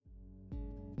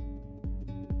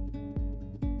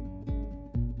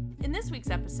In this week's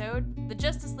episode, the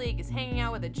Justice League is hanging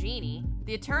out with a genie,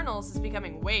 the Eternals is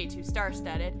becoming way too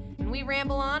star-studded, and we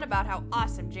ramble on about how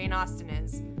awesome Jane Austen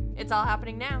is. It's all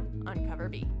happening now on Cover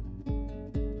B.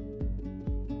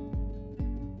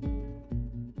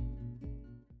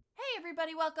 Hey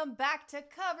everybody, welcome back to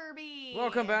Cover B!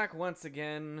 Welcome back once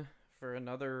again for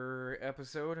another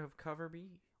episode of Cover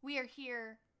B. We are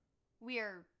here. We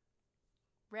are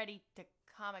ready to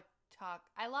comic talk.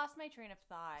 I lost my train of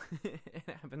thought. It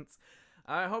happens.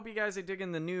 I hope you guys are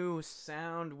digging the new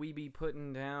sound we be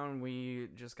putting down. We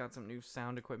just got some new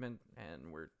sound equipment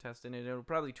and we're testing it. It'll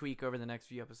probably tweak over the next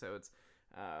few episodes,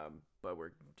 but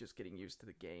we're just getting used to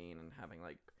the gain and having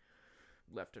like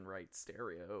left and right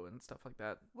stereo and stuff like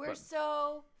that. We're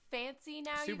so fancy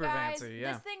now, super you guys. fancy,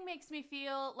 yeah. This thing makes me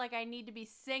feel like I need to be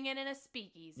singing in a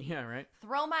speakeasy. Yeah, right.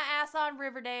 Throw my ass on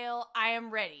Riverdale. I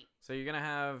am ready. So you're gonna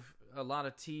have a lot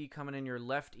of T coming in your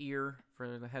left ear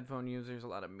for the headphone users, a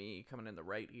lot of me coming in the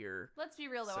right ear. Let's be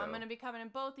real though, So- I'm going to be coming in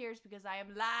both ears because I am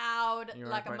loud You are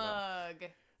like a quite mug.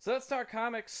 loud. So let's talk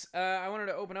comics. I wanted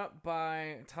to open up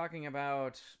by talking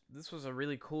about, this was a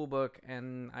really cool book,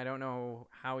 and I don't know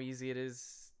how easy it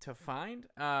is to find,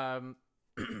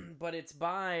 but it's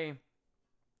by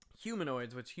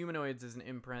Humanoids, which Humanoids is an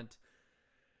imprint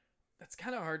that's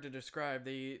kind of hard to describe.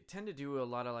 They tend to do a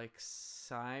lot of like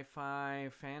sci-fi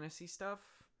fantasy stuff.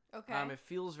 Okay. It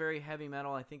feels very heavy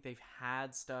metal. I think they've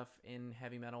had stuff in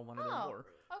heavy metal. One of their more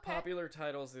okay. popular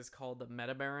titles is called the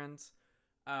Meta Barons.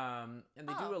 And they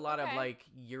do Oh, a lot of okay. like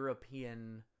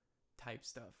European type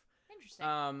stuff.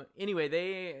 Interesting. Anyway,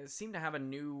 they seem to have a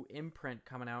new imprint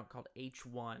coming out called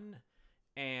H1,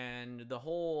 and the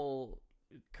whole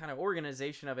kind of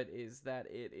organization of it is that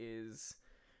it is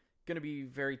going to be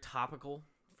very topical,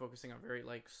 focusing on very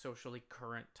like socially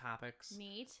current topics.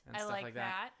 Neat. and I stuff like like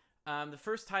that. The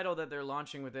first title that they're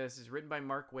launching with this is written by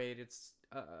Mark Waid. It's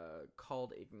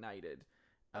called Ignited.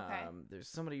 Okay. There's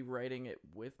somebody writing it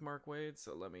with Mark Waid,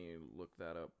 so let me look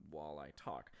that up while I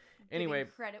talk. Giving Anyway,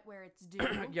 credit where it's due.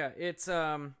 yeah, it's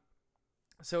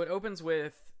so it opens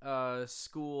with a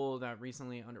school that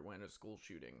recently underwent a school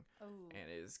shooting Ooh. and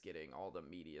is getting all the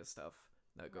media stuff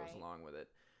that goes Right. along with it.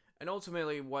 And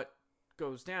ultimately what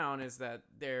goes down is that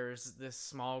there's this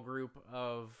small group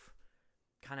of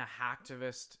kind of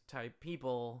hacktivist type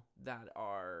people that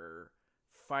are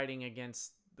fighting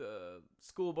against the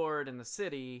school board and the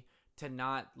city to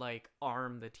not like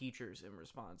arm the teachers in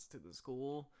response to the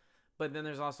school. But then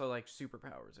there's also like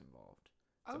superpowers involved.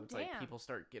 So Oh, it's damn. like people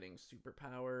start getting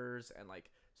superpowers, and like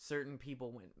certain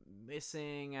people went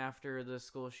missing after the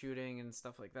school shooting and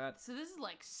stuff like that. So this is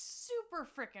like super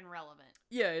freaking relevant.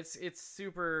 Yeah, it's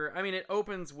super. I mean, it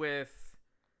opens with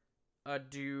a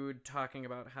dude talking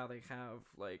about how they have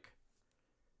like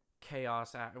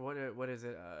chaos. What is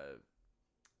it?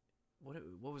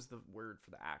 What was the word for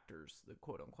the actors? The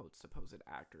quote unquote supposed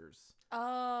actors.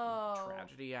 Oh.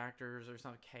 Tragedy actors or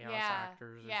something. Chaos Yeah,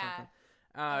 actors or yeah. something.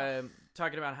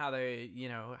 Talking about how they,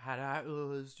 had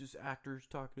it's just actors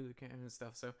talking to the camera and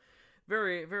stuff. So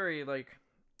very, very like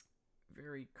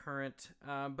very current.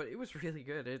 But it was really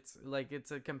good.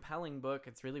 It's a compelling book.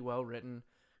 It's really well written.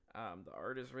 The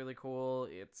art is really cool.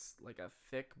 It's like a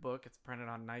thick book. It's printed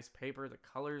on nice paper. The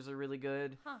colors are really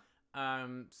good. Huh.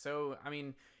 So I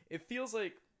mean, it feels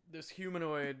like this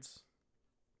Humanoids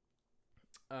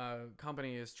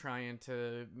company is trying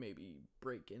to maybe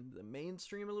break into the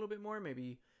mainstream a little bit more,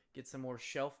 maybe get some more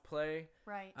shelf play.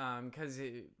 Right. Because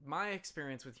my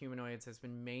experience with Humanoids has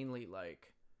been mainly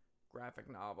like graphic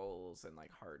novels and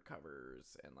like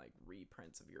hardcovers and like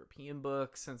reprints of European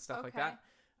books and stuff like Okay.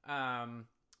 that.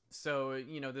 So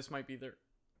this might be their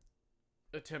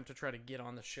attempt to try to get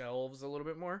on the shelves a little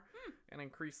bit more and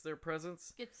increase their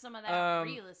presence. Get some of that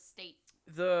real estate.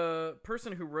 The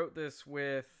person who wrote this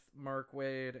with Mark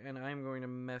Waid, and I'm going to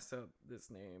mess up this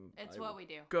name. It's I what will we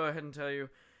do. Go ahead and tell you,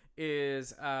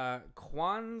 is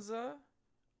Kwanzaa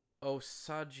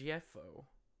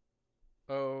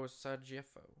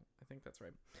Osagyefo. I think that's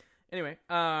right. Anyway,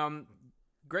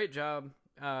 great job.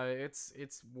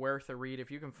 It's worth a read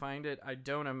if you can find it. I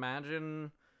don't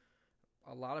imagine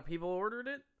a lot of people ordered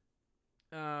it.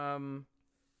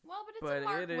 Well, but it's But a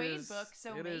Mark it Waid is, book,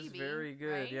 so it maybe. is very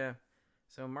good, right? yeah.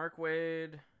 So Mark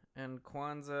Waid and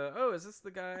Kwanzaa. Oh, is this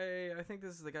the guy? I think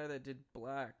this is the guy that did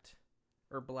Black.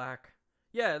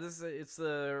 Yeah, it's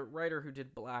the writer who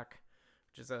did Black,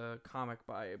 which is a comic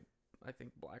by, I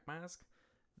think, Black Mask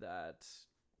that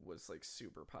was like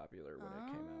super popular when it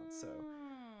came out. So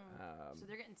So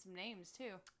they're getting some names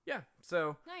too. yeah,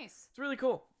 so Nice. it's really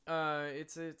cool.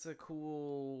 It's a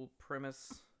cool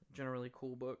premise, generally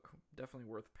cool book, definitely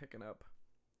worth picking up.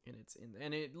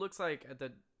 and it looks like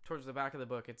towards the back of the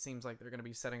book, it seems like they're going to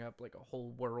be setting up like a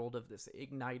whole world of this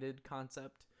ignited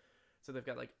concept. So they've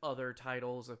got like other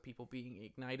titles of people being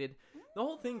ignited. The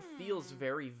whole thing feels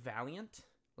very Valiant,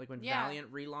 like when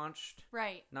Valiant relaunched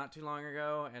not too long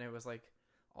ago, and it was like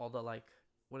all the like,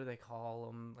 what do they call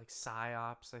them? Like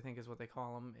psyops, I think is what they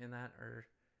call them in that, or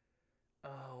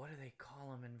what do they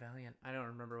call them in Valiant? I don't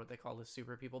remember what they call the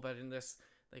super people, but in this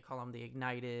they call them the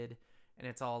ignited, and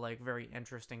it's all like very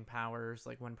interesting powers.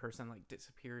 Like one person like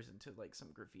disappears into like some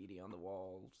graffiti on the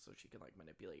wall, so she can like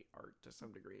manipulate art to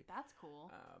some degree. That's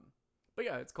cool. But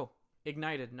yeah, it's cool.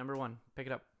 Ignited, number 1. Pick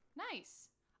it up. Nice.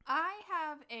 I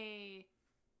have a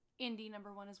indie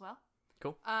number 1 as well.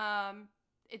 Cool.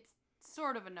 It's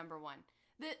sort of a number 1.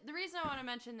 The reason I want to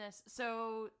mention this,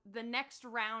 so the next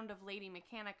round of Lady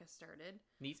Mechanica started.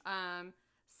 Neat.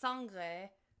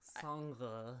 Sangre.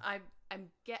 I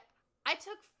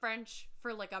took French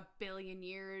for like a billion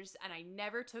years, and I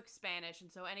never took Spanish, and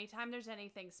so anytime there's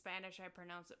anything Spanish, I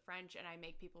pronounce it French, and I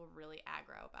make people really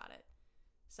aggro about it.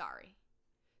 Sorry.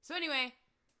 So anyway,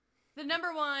 the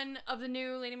number 1 of the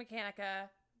new Lady Mechanica,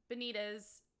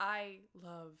 Benitez. I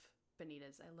love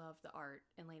Benitez. I love the art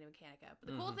in Lady Mechanica. But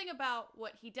the cool thing about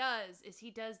what he does is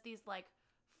he does these like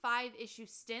 5-issue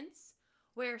stints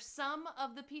where some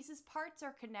of the pieces' parts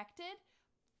are connected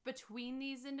between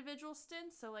these individual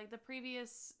stints. So like the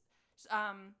previous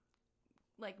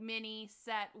like mini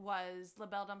set was La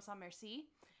Belle Dame Sans Merci,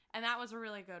 and that was a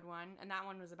really good one. And that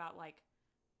one was about like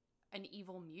an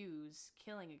evil muse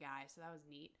killing a guy, so that was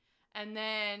neat. And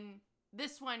then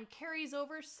this one carries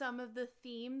over some of the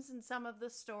themes and some of the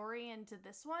story into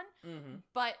this one.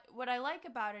 But what I like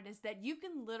about it is that you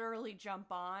can literally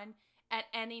jump on at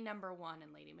any number 1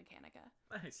 in Lady Mechanica.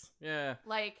 Nice. Yeah.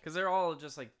 Like, because they're all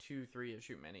just like 2-3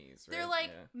 issue minis, right? They're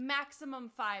like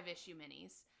maximum 5-issue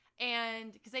minis.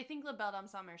 And because I think La Belle Dame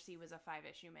Sans Merci was a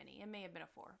 5-issue mini. It may have been a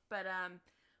 4. But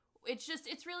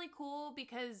it's really cool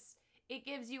because it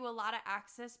gives you a lot of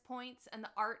access points, and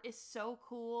the art is so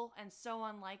cool and so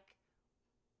unlike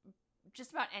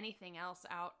just about anything else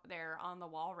out there on the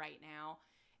wall right now.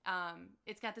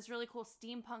 It's got this really cool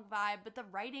steampunk vibe, but the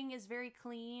writing is very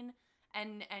clean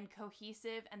and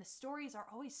cohesive, and the stories are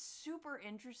always super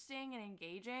interesting and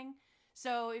engaging.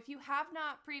 So if you have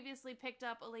not previously picked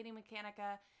up a Lady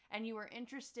Mechanica and you are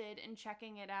interested in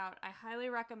checking it out, I highly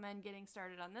recommend getting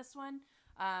started on this one.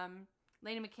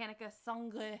 Lady Mechanica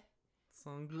Sangre.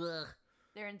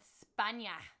 They're in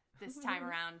España this time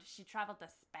around. She traveled to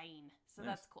Spain, so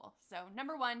that's cool. So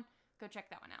number 1, go check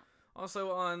that one out.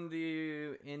 Also on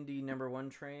the indie number 1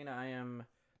 train, I am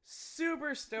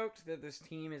super stoked that this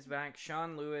team is back.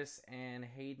 Sean Lewis and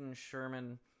Hayden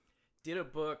Sherman did a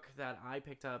book that I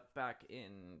picked up back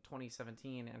in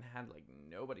 2017 and had like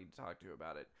nobody to talk to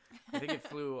about it. I think it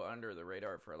flew under the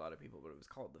radar for a lot of people, but it was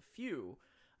called The Few.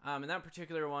 And that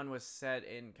particular one was set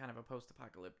in kind of a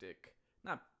post-apocalyptic,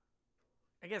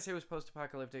 I guess it was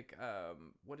post-apocalyptic,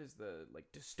 what is the,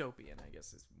 like, dystopian, I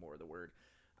guess is more the word.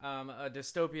 A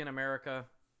dystopian America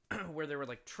where there were,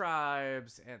 like,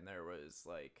 tribes, and there was,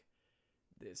 like,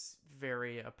 this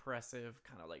very oppressive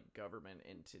kind of, like, government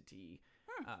entity.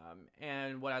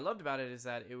 And what I loved about it is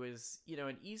that it was,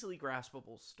 an easily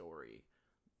graspable story,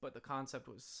 but the concept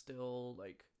was still,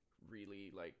 like,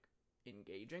 really, like,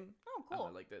 engaging. Oh, cool.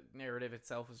 Like, the narrative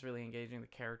itself was really engaging. The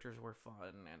characters were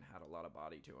fun and had a lot of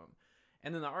body to them.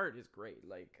 And then the art is great.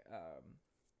 Like,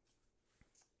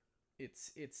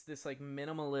 it's this like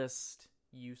minimalist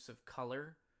use of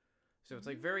color. So it's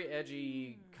like very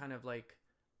edgy, kind of like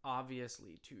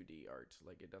obviously 2D art.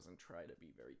 Like it doesn't try to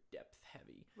be very depth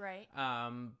heavy. Right.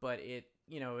 But it,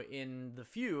 in The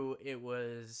Few, it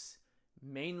was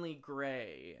mainly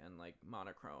gray and like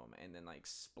monochrome, and then like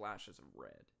splashes of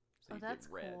red. So that's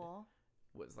red cool.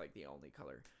 Was like the only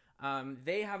color.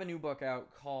 They have a new book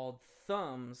out called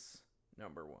Thumbs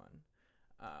number 1.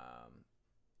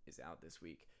 Is out this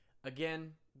week.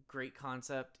 Again, great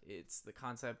concept. It's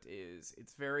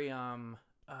very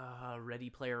Ready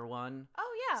Player One.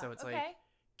 Oh yeah. So it's like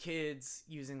kids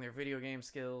using their video game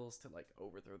skills to like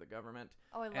overthrow the government.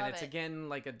 Oh, I love it. And it's again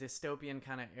like a dystopian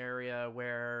kind of area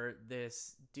where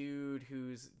this dude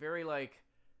who's very like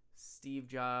Steve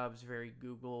Jobs, very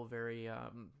Google, very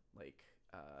Elon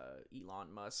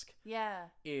Musk. Yeah.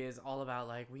 Is all about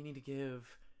like, we need to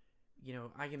give,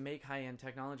 I can make high-end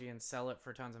technology and sell it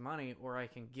for tons of money, or I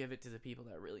can give it to the people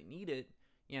that really need it,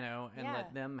 and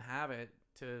let them have it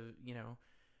to,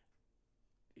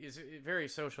 is very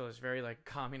socialist, very like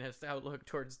communist outlook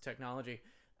towards technology.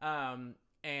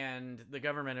 And the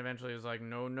government eventually was like,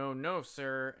 no,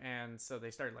 sir. And so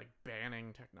they started like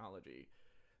banning technology.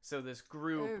 So this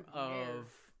group of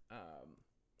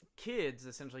kids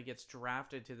essentially gets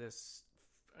drafted to this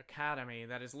academy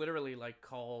that is literally like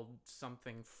called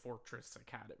something Fortress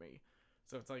Academy.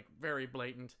 So it's like very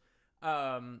blatant.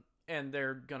 And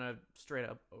they're gonna straight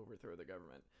up overthrow the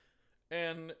government.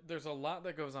 And there's a lot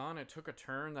that goes on. It took a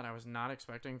turn that I was not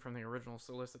expecting from the original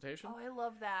solicitation. Oh, I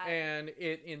love that. And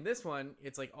in this one,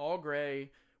 it's like all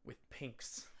gray with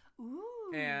pinks.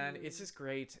 Ooh. And it's just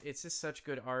great. It's just such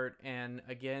good art. And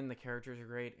again, the characters are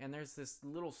great. And there's this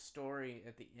little story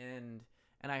at the end.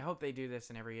 And I hope they do this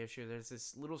in every issue. There's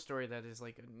this little story that is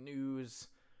like a news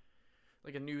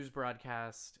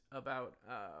broadcast about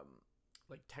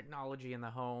like technology in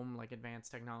the home, like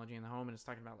advanced technology in the home. And it's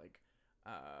talking about like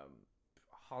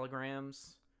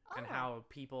holograms and how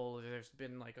there's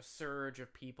been like a surge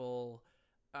of people,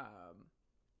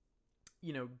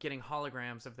 getting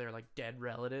holograms of their like dead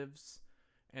relatives.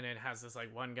 And it has this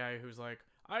like one guy who's like,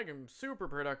 I am super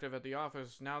productive at the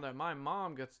office now that my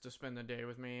mom gets to spend the day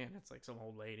with me. And it's like some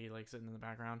old lady like sitting in the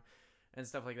background and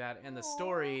stuff like that. And the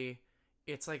story,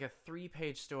 it's like a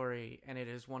 3-page story, and it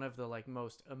is one of the like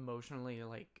most emotionally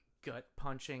like gut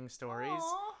punching stories.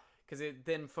 Because it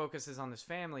then focuses on this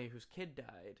family whose kid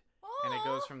died. And it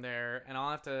goes from there. And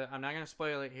I'm not going to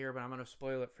spoil it here, but I'm going to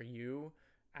spoil it for you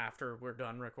after we're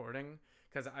done recording.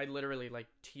 Because I literally like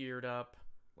teared up.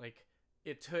 Like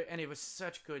and it was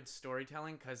such good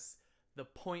storytelling because the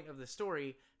point of the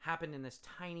story happened in this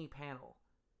tiny panel.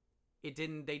 They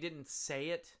didn't say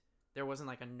it. There wasn't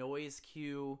like a noise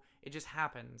cue. It just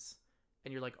happens.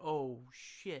 And you're like, oh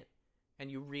shit. And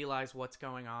you realize what's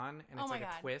going on. And it's like a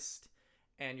twist.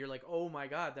 And you're like, oh my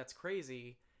God, that's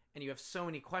crazy. And you have so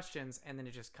many questions, and then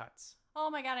it just cuts. Oh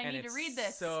my God, I need to read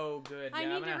this. So good. I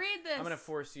need to read this. I'm going to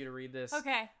force you to read this.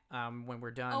 Okay. When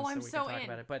we're done, I'm so we can talk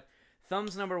about it. But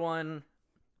Thumbs number 1,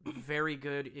 very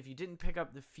good. If you didn't pick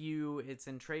up the few, it's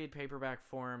in trade paperback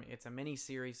form. It's a mini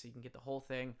series, so you can get the whole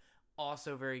thing.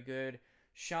 Also very good.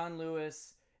 Sean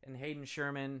Lewis and Hayden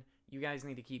Sherman, you guys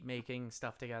need to keep making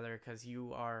stuff together because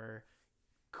you are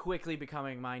quickly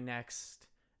becoming my next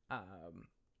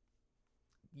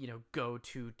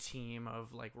go-to team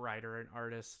of like writer and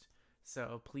artist.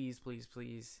 So please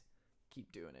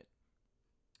keep doing it.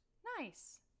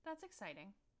 Nice. That's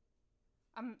exciting.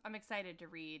 I'm excited to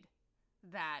read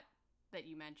that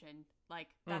you mentioned. Like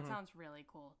that sounds really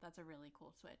cool. That's a really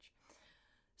cool switch.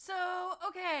 So,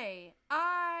 okay,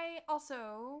 I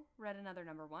also read another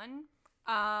number 1.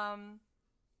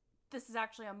 This is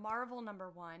actually a Marvel number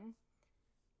 1.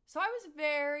 So I was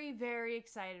very, very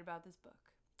excited about this book.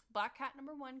 Black Cat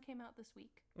number 1 came out this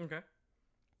week. Okay.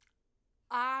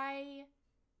 I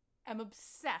am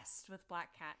obsessed with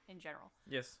Black Cat in general.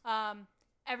 Yes.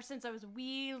 Ever since I was a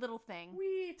wee little thing.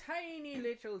 Wee tiny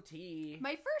little tea.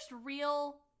 My first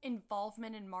real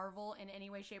involvement in Marvel in any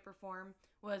way, shape, or form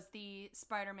was the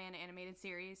Spider-Man animated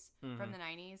series from the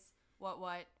 90s. What?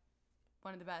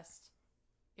 One of the best.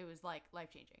 It was like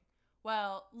life-changing.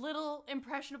 Well, little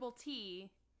impressionable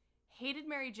T hated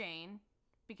Mary Jane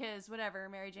because whatever,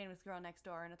 Mary Jane was the girl next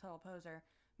door and a total poser.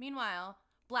 Meanwhile,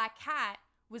 Black Cat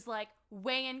was like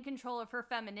way in control of her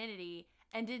femininity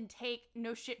and didn't take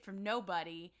no shit from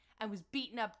nobody and was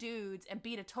beating up dudes and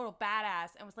beat a total badass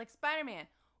and was like, Spider-Man,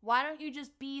 why don't you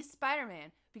just be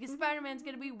Spider-Man? Because Spider-Man's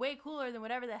going to be way cooler than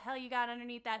whatever the hell you got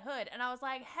underneath that hood. And I was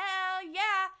like, hell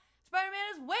yeah,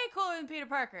 Spider-Man is way cooler than Peter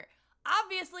Parker.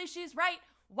 Obviously, she's right.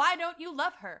 Why don't you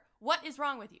love her? What is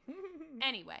wrong with you?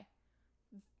 Anyway,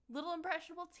 little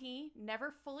impressionable T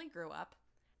never fully grew up,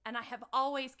 and I have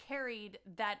always carried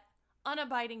that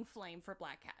unabiding flame for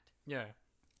Black Cat. Yeah.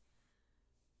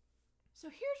 So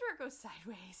here's where it goes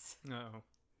sideways. No.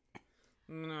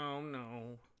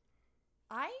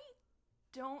 I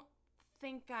don't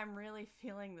think I'm really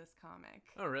feeling this comic.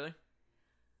 Oh, really?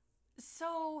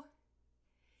 So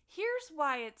here's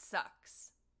why it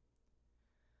sucks.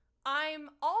 I'm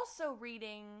also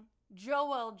reading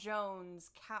Joelle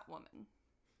Jones' Catwoman.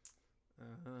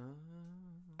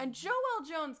 And Joelle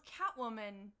Jones'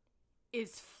 Catwoman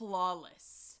is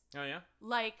flawless. Oh, yeah?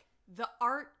 Like, the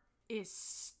art is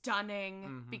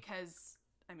stunning because,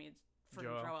 I mean, it's for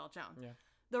Joelle Jones. Yeah.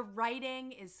 The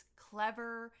writing is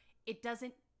clever. It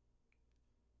doesn't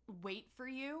wait for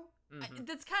you.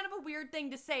 That's kind of a weird thing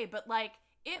to say, but, like,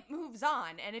 it moves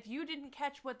on. And if you didn't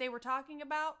catch what they were talking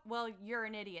about, well, you're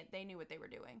an idiot. They knew what they were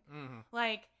doing.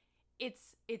 Like,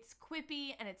 it's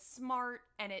quippy and it's smart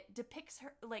and it depicts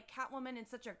her, like, Catwoman in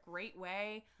such a great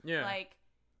way. Yeah. Like,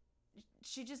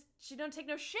 she don't take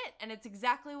no shit, and it's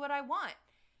exactly what I want.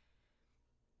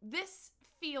 This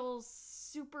feels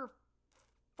super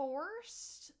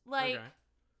forced. Like,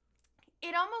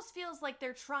 It almost feels like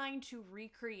they're trying to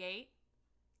recreate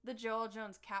the Joelle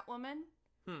Jones Catwoman.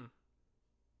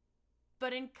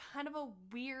 but in kind of a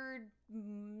weird,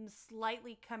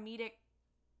 slightly comedic,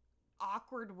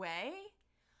 awkward way.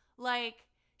 Like,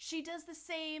 she does the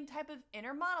same type of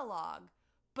inner monologue,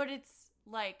 but it's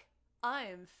like,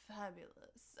 I'm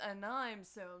fabulous, and I'm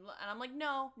so... And I'm like,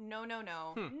 no.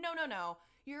 No.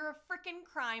 You're a freaking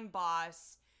crime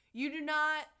boss. You do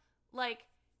not, like...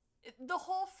 The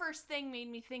whole first thing made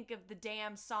me think of the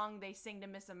damn song they sing to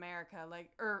Miss America. Like,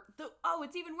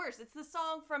 it's even worse. It's the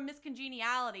song from Miss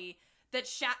Congeniality that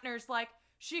Shatner's like,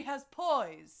 she has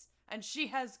poise and she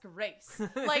has grace.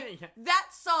 Like, yeah. That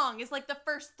song is like the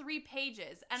first 3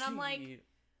 pages. And I'm like...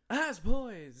 Has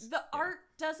poise. The art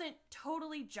doesn't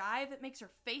totally jive. It makes her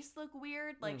face look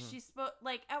weird. Like, she's...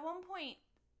 Like, at one point,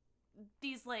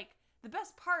 these, like... The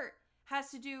best part has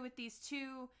to do with these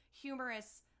 2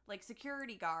 humorous... like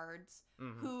security guards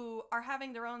who are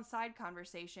having their own side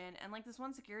conversation, and like this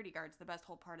one security guard's the best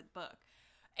whole part of the book.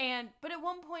 But at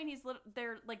one point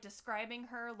they're like describing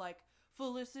her like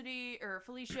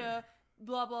Felicia,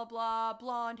 blah blah blah,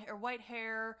 blonde hair, white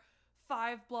hair,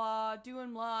 5 blah,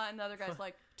 doing blah, and the other guy's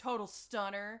like total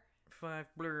stunner. 5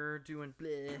 blur, doing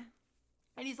blah.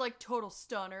 And he's like total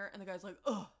stunner, and the guy's like,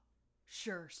 oh,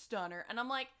 sure, stunner. And I'm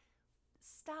like,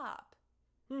 stop.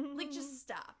 Like, just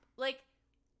stop. Like,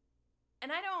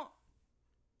 and I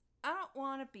don't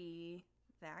want to be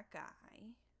that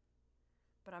guy,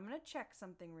 but I'm going to check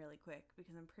something really quick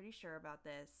because I'm pretty sure about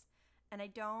this, and I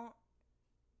don't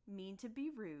mean to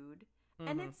be rude.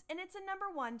 And it's a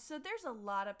number 1, so there's a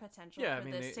lot of potential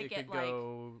for this to get like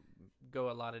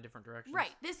go a lot of different directions.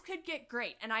 Right, this could get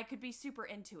great, and I could be super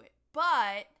into it.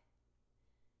 But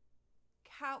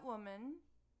Catwoman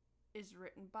is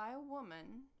written by a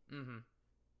woman,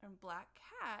 and Black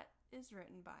Cat is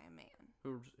written by a man.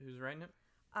 Who's writing it?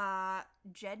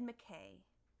 Jed MacKay.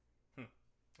 I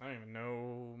don't even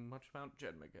know much about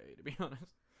Jed MacKay, to be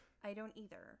honest. I don't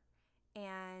either.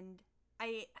 And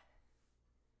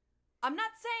I'm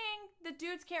not saying that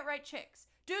dudes can't write chicks.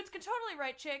 Dudes can totally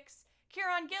write chicks.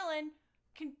 Kieran Gillen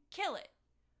can kill it.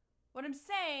 What I'm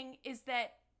saying is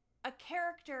that a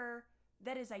character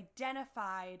that is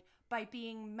identified by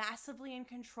being massively in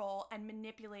control and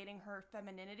manipulating her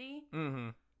femininity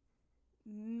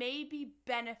maybe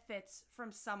benefits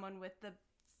from someone with the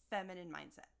feminine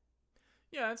mindset.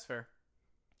 Yeah, that's fair.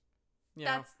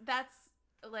 Yeah. That's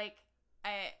like,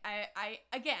 I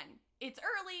again, it's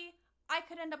early. I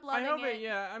could end up loving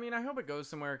it. I hope it goes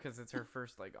somewhere because it's her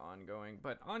first like ongoing.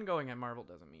 But ongoing at Marvel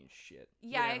doesn't mean shit.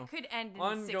 Yeah, it could end in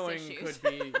ongoing 6 issues.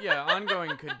 Could be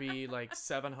ongoing could be like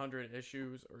 700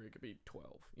 issues, or it could be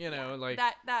 12. Like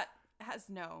that has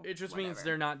no. It just means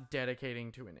they're not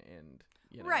dedicating to an end.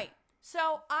 Right.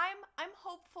 So I'm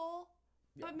hopeful,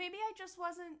 but maybe I just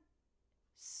wasn't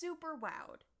super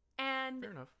wowed. And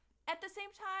fair enough. At the same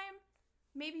time,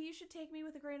 maybe you should take me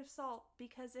with a grain of salt,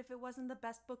 because if it wasn't the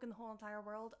best book in the whole entire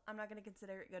world, I'm not going to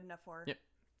consider it good enough for her. Yep.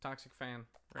 Toxic fan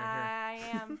right here. I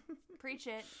am. Preach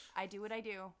it. I do what I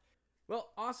do.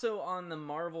 Well, also on the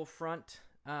Marvel front,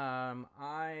 one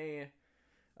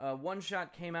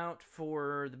shot came out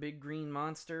for the big green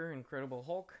monster, Incredible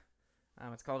Hulk.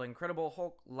 It's called Incredible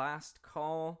Hulk Last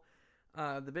Call.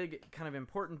 The big kind of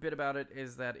important bit about it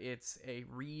is that it's a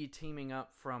re-teaming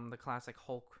up from the classic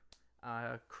Hulk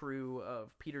crew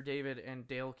of Peter David and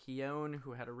Dale Keown,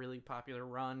 who had a really popular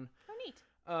run. Oh, neat.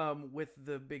 With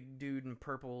the big dude in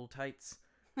purple tights.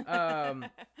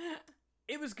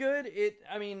 It was good.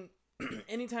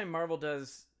 Anytime Marvel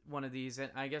does one of these,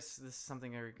 and I guess this is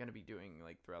something they're going to be doing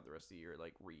like throughout the rest of the year,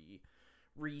 like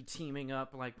re-teaming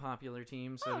up like popular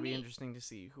teams. So it'll be interesting to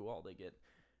see who all they get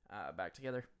back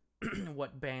together,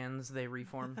 what bands they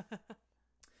reform.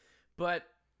 But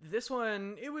this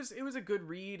one, it was a good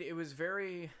read. It was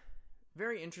very,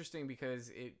 very interesting because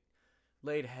it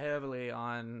laid heavily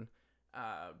on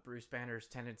Bruce Banner's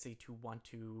tendency to want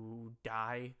to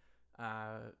die,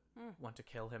 want to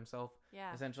kill himself,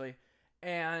 essentially.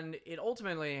 And it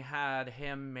ultimately had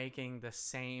him making the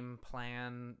same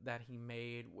plan that he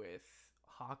made with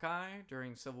Hawkeye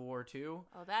during Civil War II.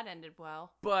 Oh, that ended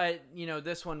well. But,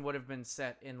 this one would have been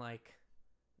set in, like,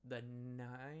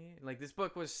 this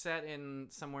book was set in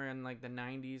somewhere in, like, the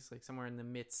 90s, like, somewhere in the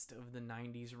midst of the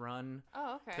 90s run.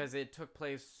 Oh, okay. Because it took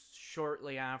place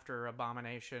shortly after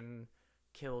Abomination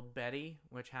killed Betty,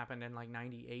 which happened in, like,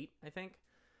 98, I think.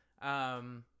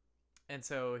 And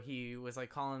so he was like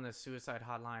calling this suicide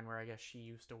hotline where I guess she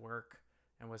used to work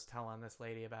and was telling this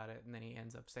lady about it. And then he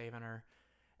ends up saving her.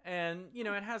 And,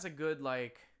 it has a good,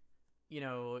 like,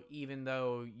 even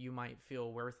though you might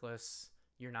feel worthless,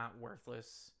 you're not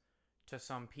worthless to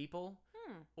some people.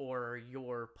 or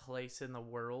your place in the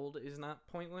world is not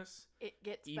pointless. It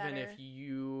gets even better. if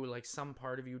you, like, some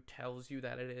part of you tells you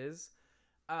that it is.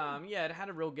 Yeah, it had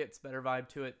a real gets better vibe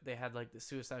to it. They had, like, the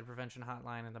suicide prevention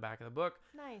hotline in the back of the book.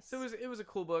 Nice. So it was a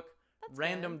cool book. That's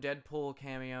Random good. Deadpool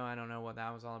cameo. I don't know what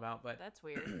that was all about, but That's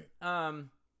weird.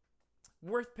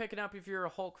 worth picking up if you're a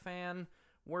Hulk fan.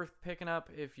 Worth picking up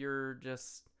if you're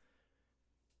just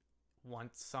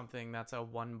want something that's a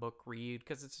one book read,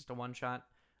 because it's just a one shot.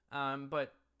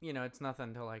 But you know, it's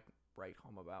nothing to like write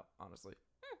home about, honestly.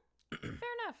 Fair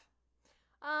enough.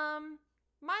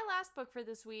 My last book for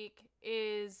this week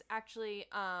is actually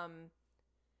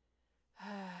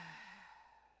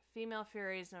Female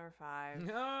Furies number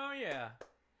 5. Oh yeah,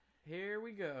 here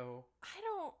we go. I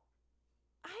don't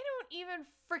even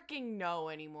freaking know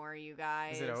anymore, you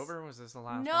guys. Is it over? Was this the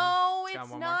last one? No, Got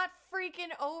it's one not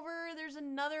freaking over. There's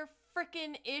another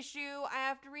freaking issue. I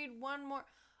have to read one more.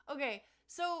 Okay,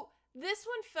 so this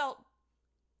one felt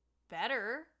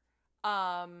better.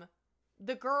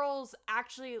 The girls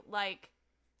actually like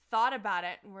thought about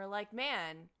it and were like,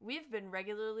 man, we've been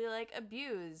regularly like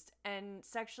abused and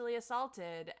sexually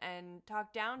assaulted and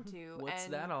talked down to. What's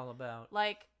and, that all about?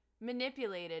 like,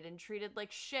 manipulated and treated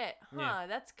like shit. Yeah.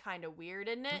 That's kind of weird,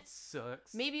 isn't it? That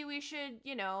sucks. Maybe we should,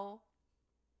 you know,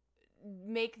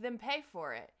 make them pay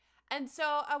for it. And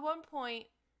so at one point,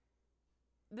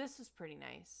 this was pretty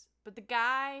nice, but the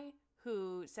guy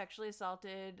who sexually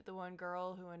assaulted the one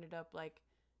girl who ended up like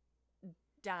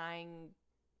dying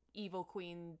evil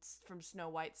queen from Snow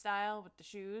White style with the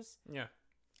shoes, Yeah.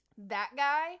 that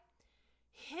guy,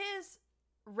 his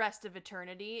rest of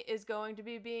eternity is going to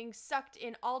be being sucked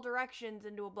in all directions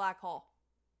into a black hole.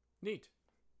 Neat.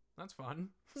 That's fun.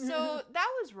 So that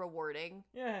was rewarding.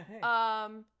 Yeah. Hey.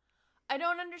 I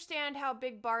don't understand how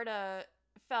Big Barda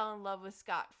fell in love with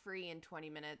Scott Free in 20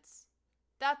 minutes.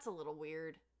 That's a little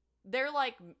weird. They're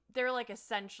like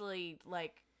essentially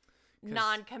like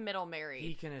non-committal married.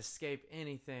 He can escape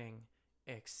anything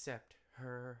except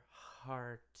her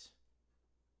heart.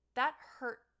 That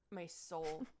hurt my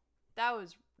soul.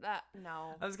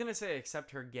 No. I was gonna say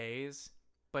except her gaze,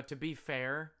 but to be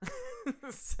fair,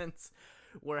 since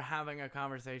we're having a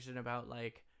conversation about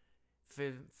like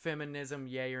feminism,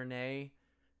 yay or nay,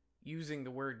 using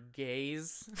the word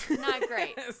gaze Not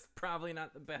great. is probably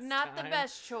not the best. Not the time.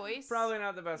 best choice. Probably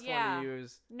not the best Yeah. one to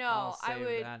use. No, I'll I save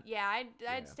would. that. Yeah, I'd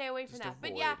Yeah, stay away from just that.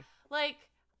 But yeah, avoid. like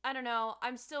I don't know.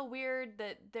 I'm still weird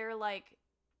that they're like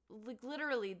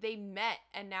literally they met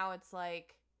and now it's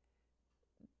like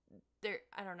they're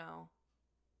I don't know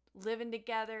living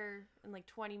together in like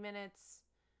 20 minutes.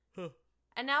 Huh.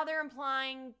 And now they're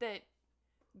implying that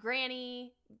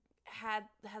Granny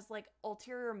has like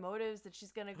ulterior motives, that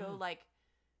she's gonna go like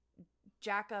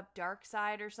jack up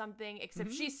Darkseid or something,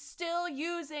 except she's still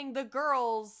using the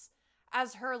girls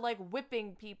as her like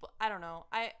whipping people. I don't know.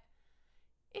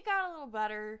 It got a little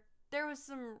better. There was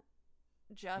some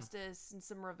justice and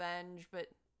some revenge, but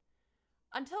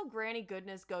until Granny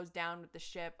Goodness goes down with the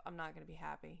ship, I'm not gonna be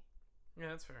happy. Yeah,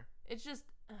 that's fair. It's just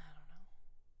I don't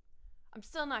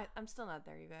know. I'm still not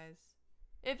there, you guys.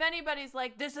 If anybody's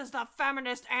like, this is the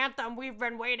feminist anthem we've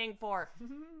been waiting for,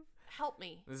 help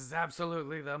me. This is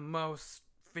absolutely the most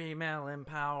female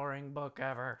empowering book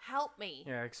ever. Help me.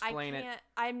 Yeah, explain it.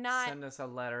 I'm not Send us a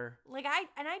letter. like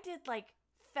I did like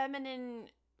feminine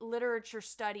literature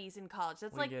studies in college.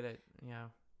 That's We like get it. Yeah.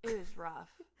 it was rough.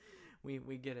 We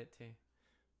get it too.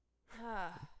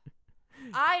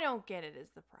 I don't get it is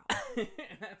the problem.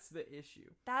 That's the issue.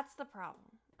 That's the problem.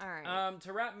 All right.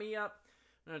 To wrap me up,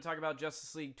 I'm going to talk about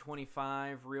Justice League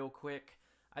 25 real quick.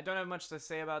 I don't have much to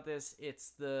say about this.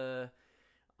 It's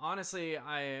honestly,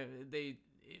 they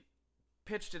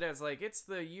pitched it as like it's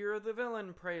the Year of the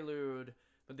Villain prelude,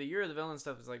 but the Year of the Villain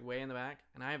stuff is like way in the back,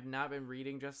 and I have not been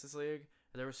reading Justice League.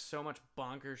 There was so much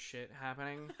bonkers shit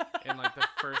happening in like the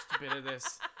first bit of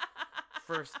this.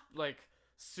 First, like,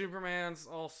 Superman's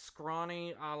all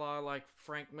scrawny, a la like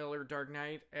Frank Miller Dark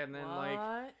Knight, and then like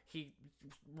he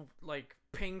like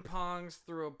ping pongs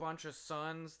through a bunch of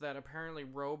suns that apparently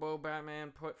Robo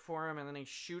Batman put for him, and then he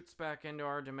shoots back into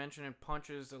our dimension and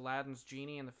punches Aladdin's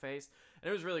genie in the face. And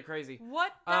it was really crazy.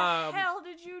 What the hell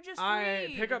did you just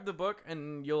read? Pick up the book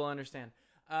and you'll understand.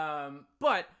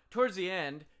 But towards the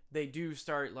end, they do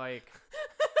start like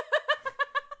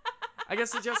I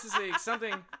guess the Justice League,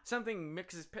 something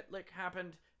Mixes Pitlick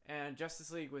happened, and Justice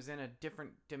League was in a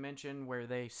different dimension where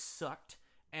they sucked,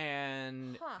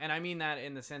 and I mean that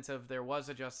in the sense of there was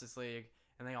a Justice League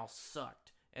and they all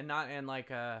sucked, and not in like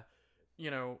a,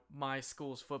 you know, my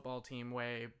school's football team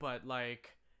way, but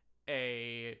like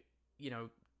a, you know,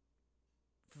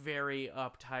 very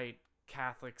uptight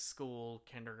Catholic school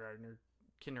kindergartner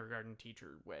kindergarten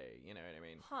teacher way, you know what I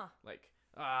mean? Huh. Like,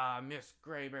 Miss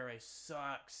Grayberry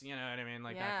sucks, you know what I mean?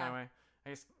 Like that kind of way. I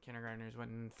guess kindergartners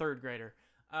wouldn't, third grader.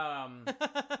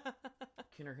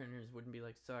 Kindergartners wouldn't be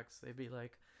like sucks. They'd be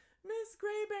like, Miss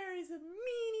Grayberry's a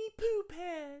meanie poop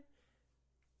head.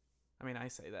 I mean, I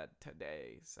say that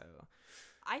today, so.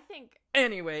 I think.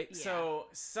 Anyway, so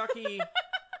Sucky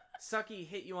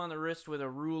hit you on the wrist with a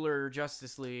ruler.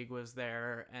 Justice League was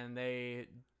there, and they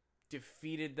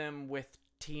defeated them with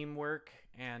teamwork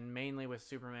and mainly with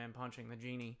Superman punching the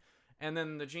genie. And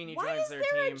then the genie joins their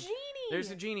team. A genie?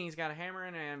 There's a genie. He's got a hammer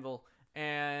and an anvil.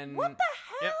 And what the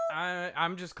hell? Yep,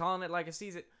 I'm just calling it like I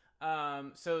sees it.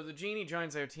 So the genie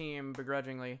joins their team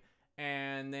begrudgingly,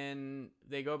 and then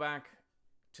they go back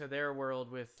to their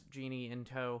world with Genie in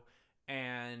tow,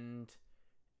 and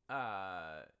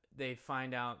they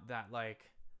find out that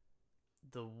like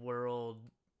the world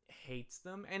hates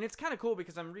them. And it's kind of cool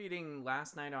because I'm reading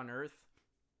Last Night on Earth,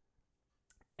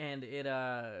 and it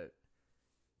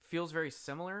feels very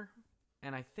similar,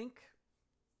 and I think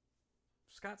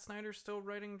Scott Snyder's still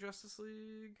writing Justice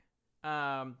League,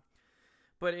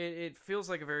 but it feels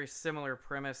like a very similar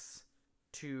premise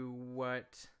to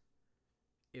what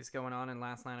is going on in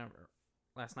Last Night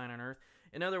on Earth.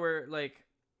 In other words, like,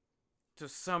 to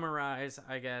summarize,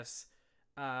 I guess,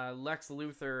 Lex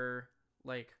Luthor,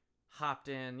 like, hopped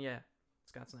in,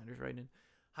 Scott Snyder's writing,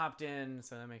 hopped in,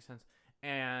 so that makes sense,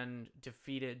 and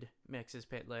defeated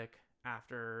Mxyzptlk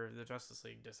after the Justice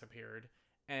League disappeared,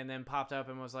 and then popped up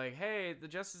and was like, hey, the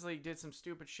Justice League did some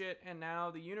stupid shit, and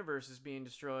now the universe is being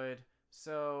destroyed,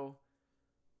 so,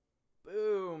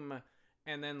 boom,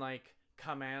 and then, like,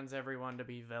 commands everyone to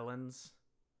be villains,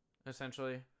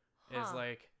 essentially. Is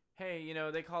like, hey, you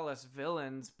know, they call us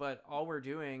villains, but all we're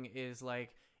doing is, like,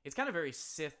 it's kind of very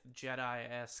Sith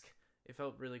Jedi-esque. It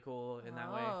felt really cool in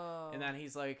that way. And then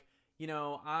he's like, you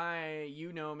know,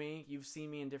 you know me, you've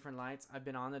seen me in different lights. I've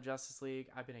been on the Justice League.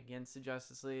 I've been against the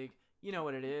Justice League. You know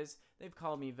what it is. They've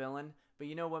called me villain, but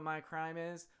you know what my crime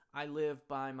is? I live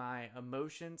by my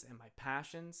emotions and my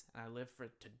passions, and I live for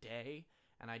today,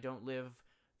 and I don't live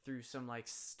through some, like,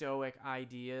 stoic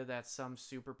idea that some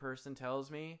super person tells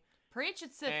me. Preach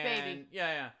it, Sith, baby.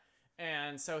 Yeah.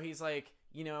 And so he's like,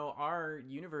 you know, our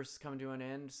universe is coming to an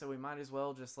end, so we might as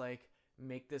well just, like,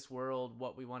 make this world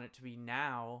what we want it to be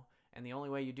now. And the only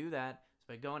way you do that is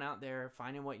by going out there,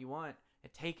 finding what you want,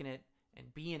 and taking it,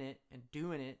 and being it, and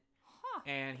doing it.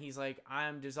 And he's like,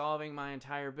 I'm dissolving my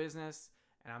entire business,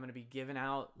 and I'm going to be giving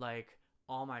out, like,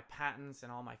 all my patents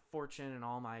and all my fortune and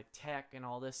all my tech and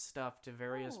all this stuff to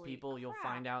various people. You'll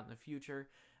find out in the future.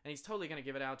 And he's totally going to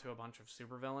give it out to a bunch of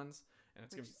supervillains, and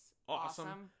it's going to be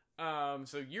awesome.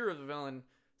 So Year of the Villain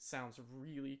sounds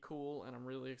really cool, and I'm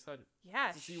really excited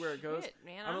to see where it goes.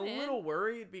 Man, I'm a little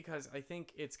worried because I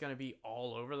think it's going to be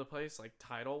all over the place, like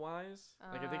title-wise.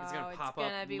 Like, I think it's going to pop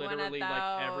up literally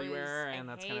like everywhere, and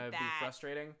that's going to be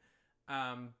frustrating.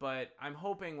 But I'm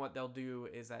hoping what they'll do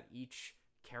is that each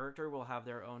character will have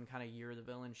their own kind of Year of the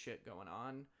Villain shit going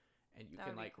on, and you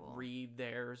can like read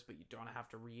theirs, but you don't have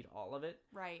to read all of it.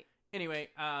 Right. Anyway,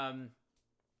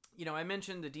 you know, I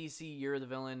mentioned the DC Year of the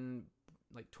Villain,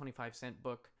 like 25-cent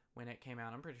book when it came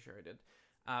out. I'm pretty sure I did.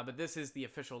 But this is the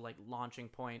official like launching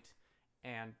point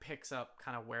and picks up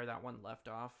kind of where that one left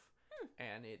off.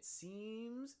 And it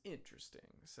seems interesting.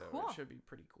 So it should be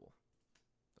pretty cool.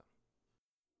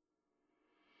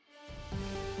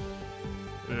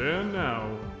 And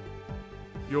now,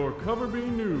 your Cover B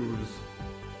News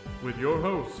with your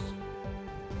hosts,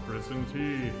 Chris and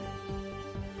T.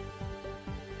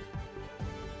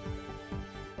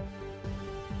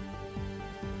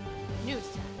 News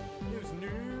time.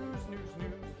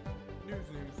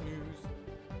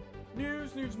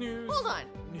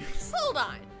 News. Hold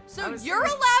on. So you're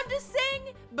allowed to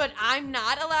sing, but I'm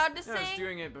not allowed to sing? I was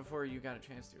doing it before you got a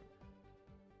chance to.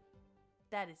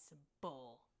 That is some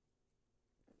bull.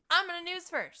 I'm gonna news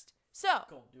first. So,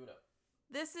 Go, do it up.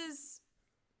 This is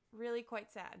really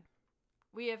quite sad.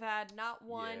 We have had not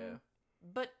one,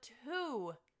 but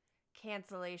two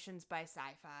cancellations by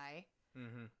Sci-Fi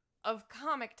of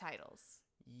comic titles.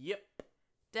 Yep.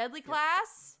 Deadly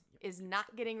Class is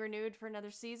not getting renewed for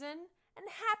another season, and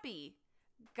Happy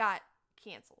got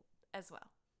canceled as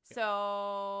well. Yep.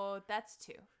 So that's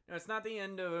two. No, it's not the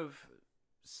end of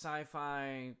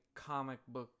Sci-Fi comic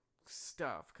book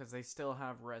stuff, because they still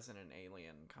have Resident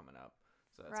Alien coming up.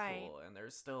 So that's cool. And they're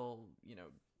still, you know,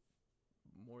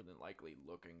 more than likely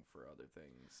looking for other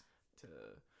things to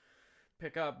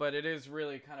pick up. But it is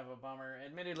really kind of a bummer.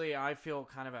 Admittedly, I feel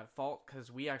kind of at fault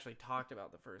because we actually talked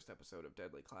about the first episode of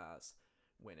Deadly Class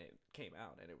when it came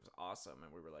out, and it was awesome,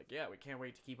 and we were like, yeah, we can't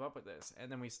wait to keep up with this.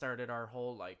 And then we started our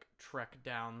whole like trek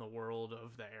down the world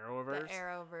of the Arrowverse. The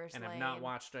Arrowverse and have not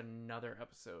watched another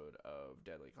episode of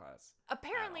Deadly Class.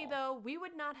 Apparently, though, we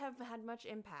would not have had much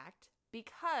impact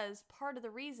because part of the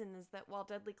reason is that while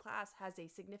Deadly Class has a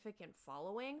significant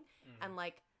following and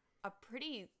like a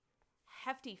pretty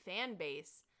hefty fan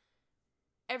base,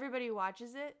 everybody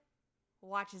watches it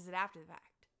after the fact.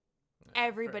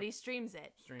 Everybody streams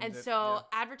it.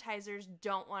 Advertisers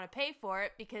don't want to pay for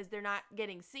it because they're not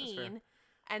getting seen,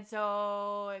 and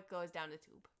so it goes down the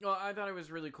tube. Well, I thought it was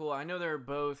really cool. I know they're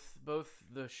both the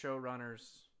showrunners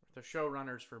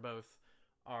for both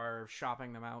are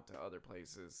shopping them out to other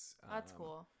places. That's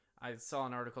cool. I saw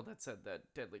an article that said that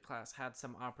Deadly Class had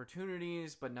some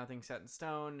opportunities, but nothing set in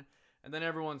stone. And then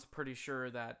everyone's pretty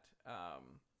sure that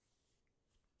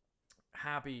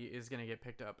Happy is going to get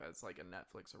picked up as like a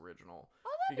Netflix original. Oh,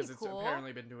 that'd be cool. Because it's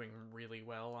apparently been doing really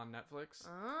well on Netflix.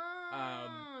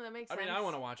 Oh, that makes sense. I mean, I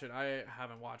want to watch it. I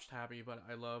haven't watched Happy, but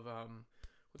I love,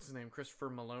 what's his name? Christopher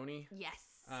Maloney. Yes.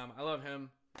 I love him.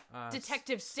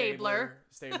 Detective Stabler.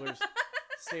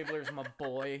 Stabler's my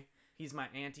boy. He's my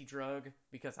anti-drug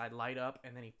because I light up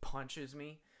and then he punches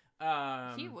me.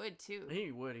 He would too.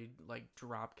 He would. He'd like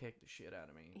drop kick the shit out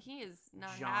of me. He is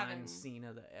not John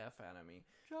Cena the F out of me.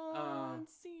 John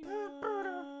Cena.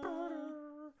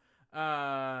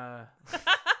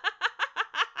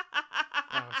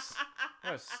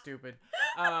 That was stupid.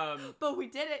 But we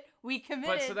did it. We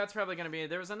committed. But so that's probably gonna be.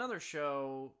 There was another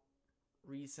show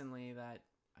recently that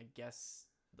I guess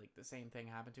like the same thing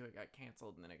happened to. It got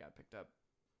canceled and then it got picked up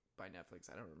by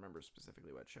Netflix. I don't remember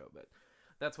specifically what show, but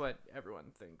that's what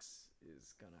everyone thinks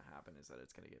is gonna happen, is that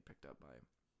it's gonna get picked up by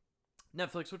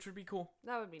Netflix, which would be cool.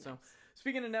 That would be nice. So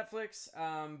speaking of Netflix,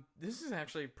 this is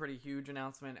actually a pretty huge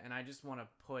announcement, and I just want to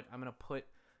I'm gonna put,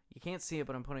 you can't see it,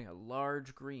 but I'm putting a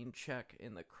large green check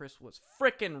in the Chris was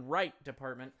frickin' right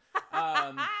department.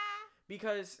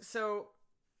 Because so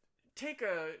take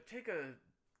a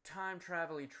time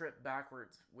travel-y trip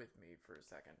backwards with me for a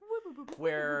second.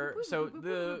 Where so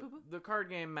the card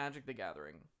game Magic the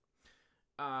Gathering.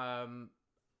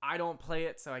 I don't play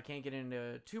it, so I can't get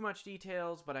into too much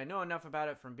details, but I know enough about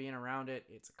it from being around it.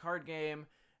 It's a card game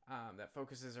that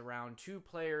focuses around two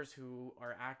players who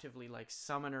are actively like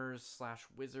summoners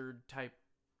 / wizard type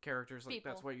characters. Like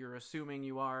that's what you're assuming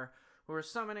you are, who are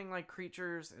summoning like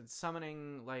creatures and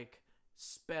summoning like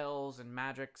spells and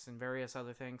magics and various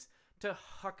other things to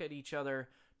huck at each other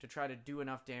to try to do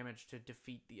enough damage to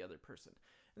defeat the other person.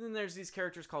 And then there's these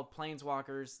characters called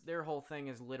Planeswalkers. Their whole thing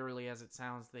is literally as it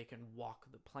sounds. They can walk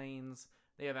the planes.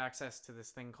 They have access to this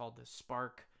thing called the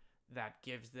Spark that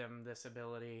gives them this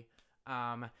ability.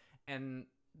 And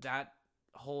that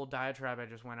whole diatribe I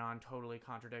just went on totally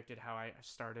contradicted how I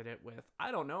started it with,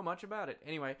 I don't know much about it.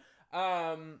 Anyway,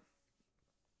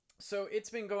 so it's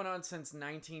been going on since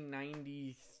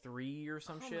 1993 or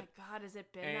some shit. Oh my god, has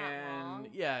it been that long?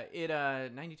 Yeah, it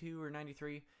 92 or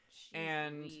 93. Jeez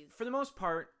and Louise. For the most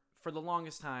part, for the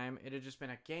longest time, it had just been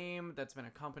a game that's been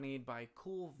accompanied by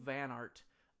cool fan art.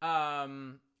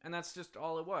 And that's just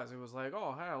all it was. It was like,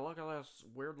 oh, hey, look at this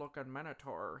weird-looking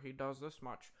Minotaur. He does this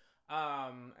much.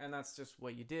 And that's just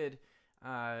what you did.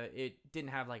 It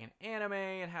didn't have, like, an anime.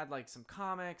 It had, like, some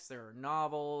comics. There were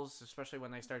novels, especially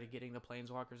when they started getting the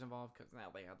Planeswalkers involved, because now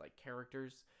they had, like,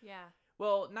 characters. Yeah.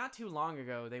 Well, not too long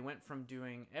ago, they went from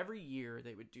doing, every year,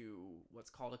 they would do what's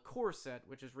called a core set,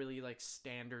 which is really, like,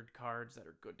 standard cards that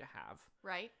are good to have.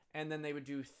 Right. And then they would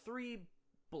do 3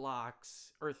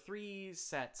 blocks, or 3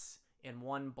 sets in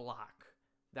one block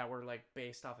that were like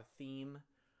based off a theme.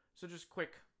 So just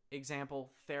quick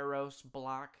example, Theros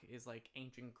block is like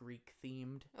ancient Greek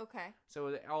themed. Okay.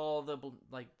 So all the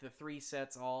like the 3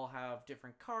 sets all have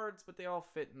different cards, but they all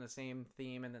fit in the same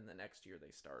theme, and then the next year they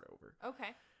start over.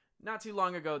 Okay. Not too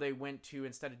long ago they went to,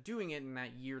 instead of doing it in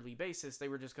that yearly basis, they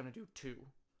were just going to do 2.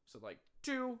 So like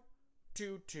 2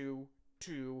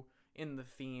 in the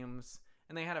themes.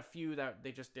 And they had a few that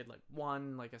they just did like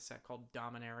 1, like a set called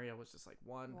Dominaria was just like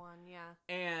 1. 1, yeah.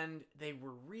 And they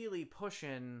were really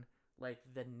pushing like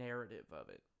the narrative of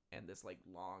it and this like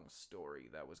long story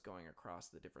that was going across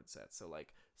the different sets. So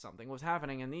like something was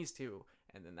happening in these 2,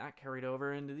 and then that carried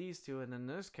over into these 2, and then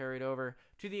this carried over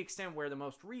to the extent where the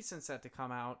most recent set to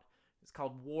come out is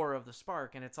called War of the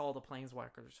Spark, and it's all the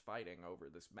Planeswalkers fighting over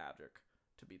this magic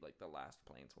to be like the last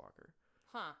Planeswalker.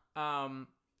 Huh.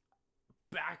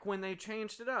 Back when they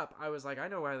changed it up, I was like, I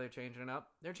know why they're changing it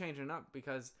up. They're changing it up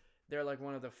because they're like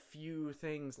one of the few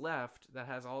things left that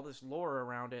has all this lore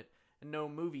around it and no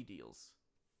movie deals.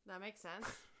 That makes sense.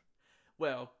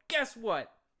 Well, guess what?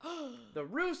 The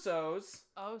Russos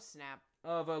Oh, snap.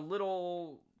 of a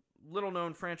little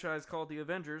known franchise called the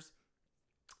Avengers.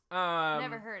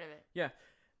 Never heard of it. Yeah.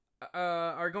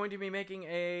 Are going to be making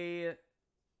a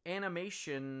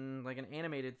animation, like an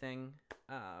animated thing,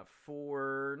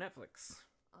 for Netflix.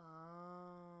 Oh.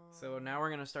 So now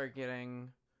we're gonna start getting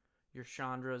your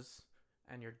Chandras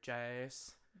and your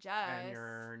Jace and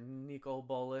your Nicol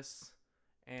Bolas,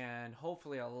 and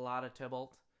hopefully a lot of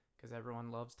Tybalt, because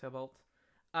everyone loves Tybalt.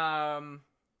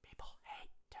 People hate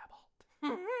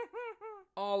Tybalt.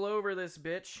 All over this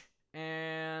bitch,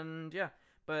 and yeah.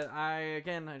 But I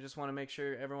just want to make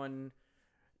sure everyone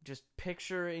just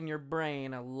picture in your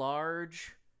brain a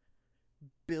large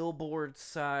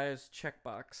billboard-sized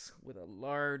checkbox with a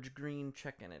large green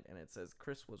check in it, and it says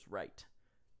Chris was right,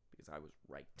 because I was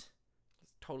right.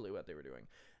 That's totally what they were doing.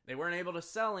 They weren't able to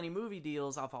sell any movie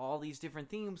deals off of all these different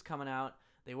themes coming out.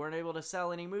 They weren't able to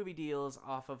sell any movie deals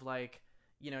off of, like,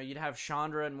 you know, you'd have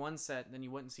Chandra in one set, and then you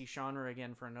wouldn't see Chandra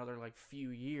again for another, like, few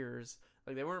years.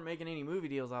 Like, they weren't making any movie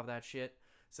deals off that shit.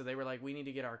 So they were like, we need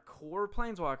to get our core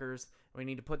Planeswalkers, we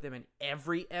need to put them in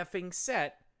every effing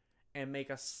set, and make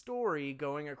a story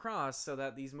going across so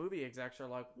that these movie execs are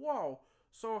like, whoa,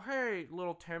 so hey,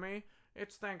 little Timmy,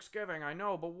 it's Thanksgiving, I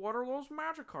know, but what are those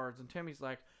magic cards? And Timmy's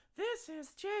like, this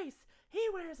is Jace. He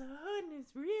wears a hood and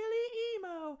is really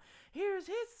emo. Here's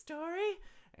his story.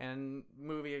 And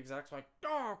movie execs like,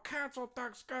 oh, cancel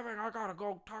Thanksgiving. I gotta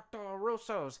go talk to the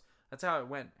Russos. That's how it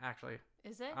went, actually.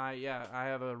 Is it? Yeah, I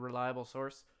have a reliable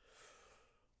source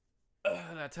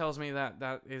that tells me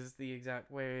that is the exact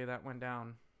way that went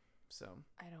down. So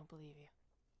I don't believe you.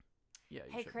 Yeah.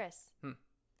 You Hey, should. Chris.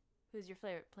 Who's your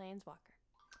favorite Planeswalker?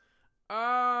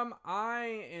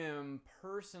 I am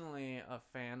personally a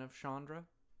fan of Chandra.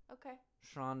 Okay.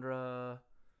 Chandra,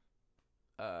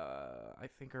 I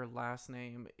think her last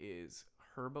name is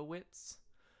Herbowitz.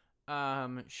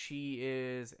 She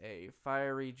is a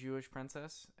fiery Jewish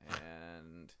princess,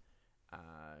 and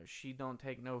she don't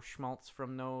take no schmaltz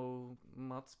from no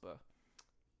mutzpah.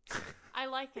 I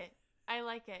like it.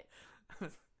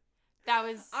 That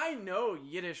was... I know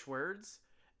Yiddish words,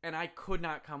 and I could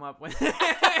not come up with it.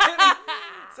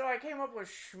 So I came up with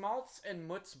schmaltz and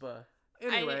mutzpah.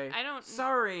 Anyway, I don't...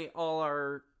 Sorry, all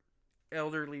our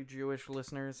elderly Jewish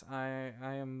listeners.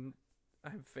 I'm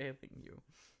failing you.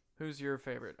 Who's your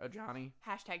favorite? A Johnny?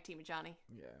 Hashtag Team Johnny.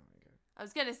 Yeah, okay. I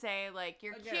was gonna say, like,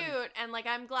 you're Again. cute, and, like,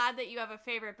 I'm glad that you have a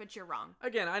favorite, but you're wrong.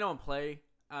 Again, I don't play.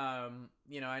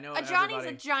 You know, I know A Johnny's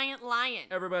a giant lion.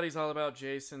 Everybody's all about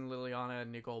Jason, Liliana,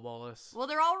 and Nicol Bolas. Well,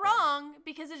 they're all wrong,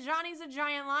 because a Johnny's a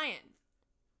giant lion.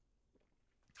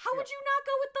 How would you not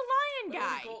go with the lion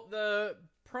guy? The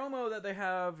promo that they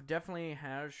have definitely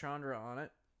has Chandra on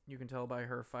it. You can tell by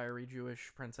her fiery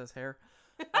Jewish princess hair.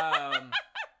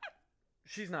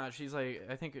 She's not. She's like,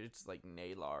 I think it's like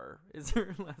Nalar is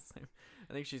her last name.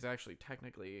 I think she's actually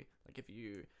technically,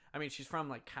 like, she's from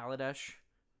like Kaladesh,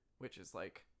 which is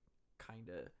like kind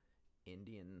of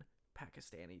Indian,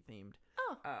 Pakistani themed.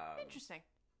 Oh, interesting.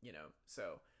 You know,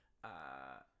 so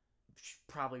she's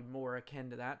probably more akin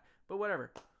to that, but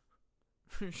whatever.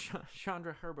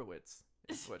 Chandra Herbowitz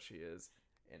is what she is.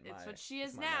 It's what she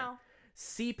is now. Mind.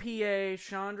 CPA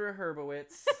Chandra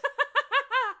Herbowitz.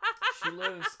 She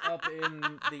lives up in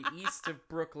the east of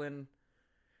Brooklyn,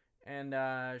 and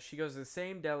she goes to the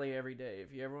same deli every day.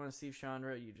 If you ever want to see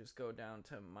Chandra, you just go down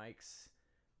to Mike's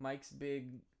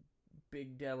big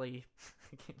deli.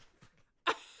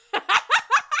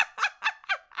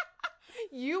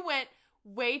 You went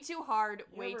way too hard,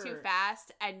 way too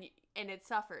fast, and it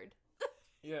suffered.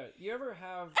 Yeah, you ever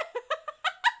have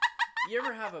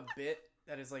a bit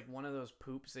that is like one of those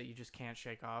poops that you just can't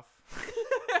shake off?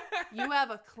 You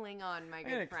have a Klingon, my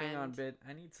good friend. Klingon bit.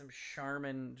 I need some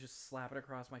Charmin. Just slap it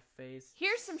across my face.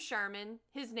 Here's some Charmin.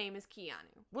 His name is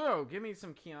Keanu. Whoa, give me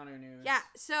some Keanu news. Yeah,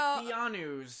 so...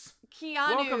 Keanu's.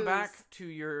 Welcome back to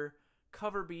your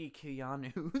Cover B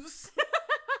Keanu's.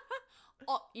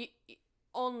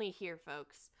 Only here,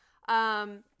 folks.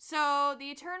 So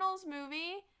the Eternals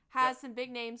movie has some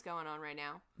big names going on right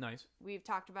now. Nice. We've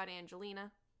talked about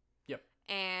Angelina. Yep.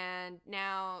 And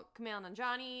now Kumail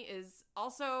Nanjiani is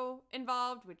also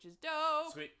involved, which is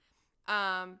dope. Sweet.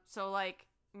 So, like,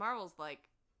 Marvel's, like,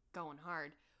 going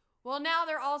hard. Well, now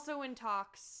they're also in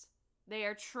talks. They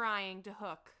are trying to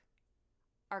hook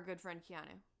our good friend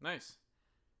Keanu. Nice.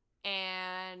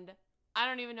 And I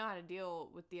don't even know how to deal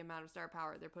with the amount of star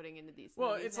power they're putting into these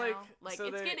well, movies it's now.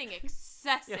 It's getting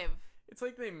excessive. Yeah. It's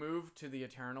like they moved to the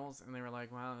Eternals, and they were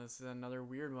like, wow, this is another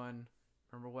weird one.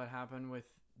 Remember what happened with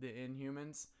the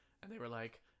Inhumans? And they were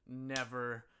like,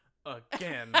 never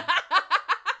again.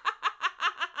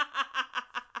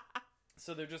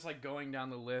 So they're just like going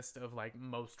down the list of like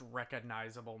most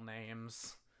recognizable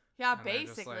names. Yeah, And they're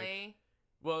just like- basically.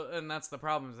 Well, and that's the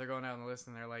problem is they're going down the list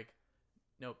and they're like,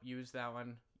 nope, use that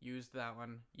one, use that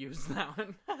one, use that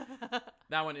one.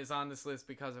 That one is on this list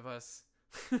because of us.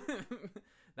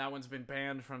 That one's been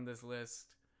banned from this list.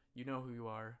 You know who you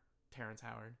are. Terrence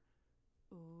Howard.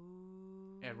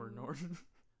 Ooh. Edward Norton.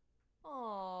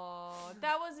 Oh,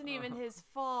 that wasn't even his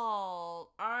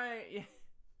fault.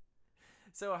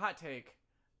 So a hot take.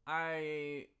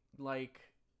 I like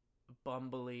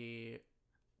bumbly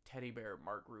teddy bear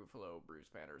Mark Ruffalo Bruce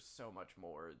Banner so much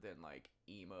more than like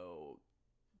emo.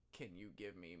 Can you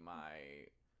give me my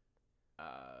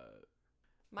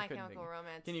My couldn't Chemical think-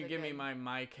 Romance. Can you give me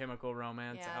my Chemical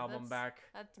Romance Yeah, album back?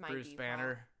 That's my Bruce default.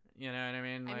 Banner. You know what I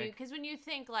mean? I Like, mean, because when you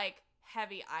think like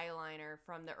heavy eyeliner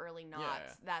from the early knots,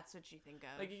 Yeah. that's what you think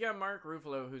of. like you got Mark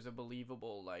Ruffalo, who's a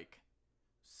believable, like,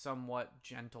 somewhat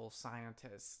gentle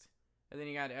scientist, and then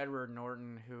you got Edward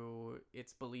Norton, who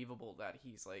it's believable that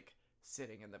he's like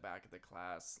sitting in the back of the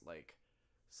class, like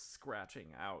scratching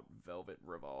out Velvet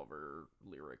Revolver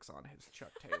lyrics on his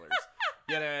Chuck Taylors.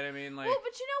 You know what I mean? Like, well,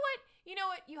 but you know what? You know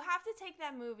what? You have to take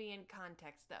that movie in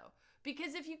context, though.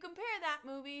 Because if you compare that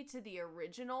movie to the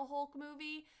original Hulk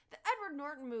movie, the Edward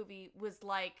Norton movie was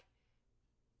like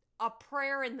a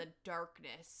prayer in the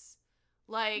darkness.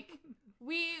 Like,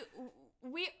 we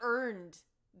earned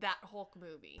that Hulk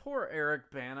movie. poor Eric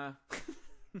Bana.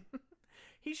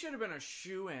 He should have been a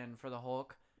shoo-in for the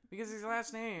Hulk because his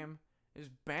last name is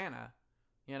Bana.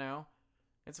 You know,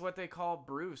 it's what they call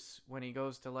Bruce when he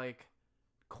goes to like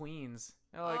Queens.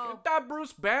 They're like, Oh. "Is that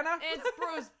Bruce Banner? It's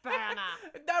Bruce Banner.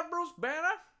 Is that Bruce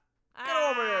Banner? Get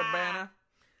over here, Banner.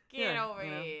 Get Yeah, over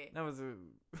you know, here. That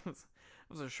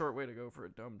was a short way to go for a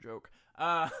dumb joke.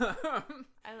 I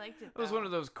liked it, It was though. one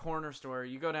of those corner store.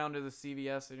 You go down to the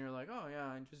CVS and you're like, oh yeah,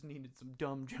 I just needed some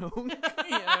dumb joke. You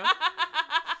know?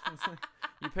 It's like,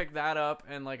 you pick that up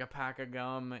and like a pack of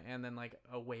gum and then like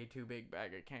a way too big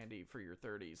bag of candy for your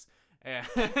 30s. And,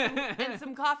 and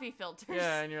some coffee filters.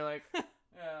 yeah, and you're like, yeah,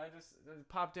 I just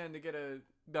popped in to get a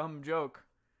dumb joke.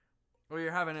 Or you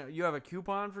have a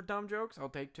coupon for dumb jokes? I'll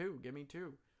take 2. Give me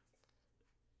 2.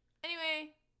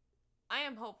 Anyway, I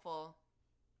am hopeful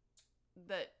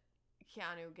that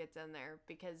Keanu gets in there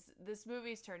because this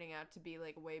movie's turning out to be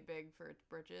like way big for its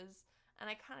britches, and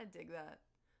I kind of dig that.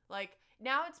 Like,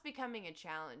 now it's becoming a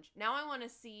challenge. Now I want to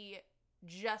see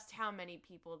just how many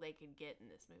people they could get in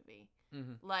this movie.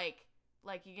 Mm-hmm. Like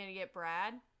you're gonna get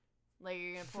Brad? Like,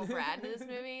 you're gonna pull Brad into this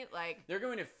movie? Like, They're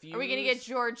going to fuse. are we gonna get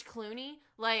George Clooney?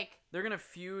 Like, They're gonna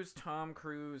fuse Tom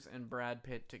Cruise and Brad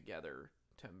Pitt together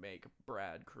to make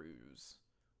Brad Cruise,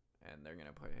 and they're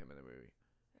gonna put him in the movie.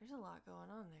 there's a lot going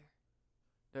on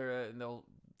there. They'll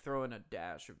throw in a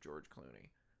dash of George Clooney,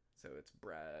 so it's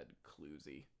Brad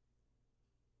Clousey.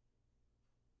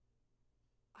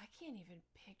 I can't even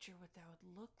picture what that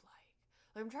would look like.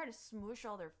 Like, I'm trying to smoosh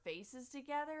all their faces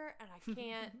together, and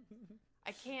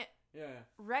I can't Yeah.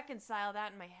 reconcile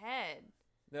that in my head.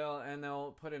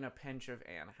 They'll put in a pinch of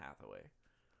Anne Hathaway,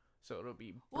 so it'll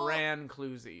be Well- Bran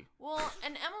Clousey. Well,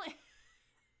 and Emily.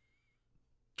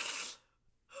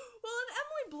 Well, and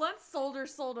Emily Blunt sold her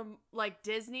soul to like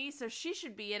Disney, so she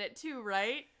should be in it too,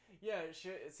 right? Yeah,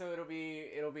 so it'll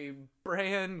be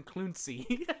Bran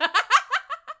Clousey.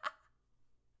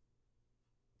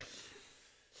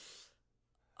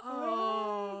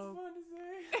 Oh. That's fun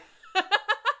to say.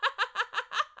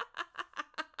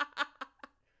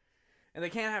 And they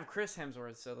can't have Chris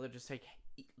Hemsworth, so they'll just take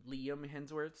Liam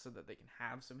Hemsworth so that they can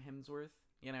have some Hemsworth.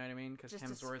 You know what I mean? Because Just a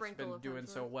Hemsworth's sprinkle been of doing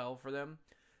so Hemsworth. well for them.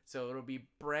 So it'll be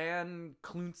Bran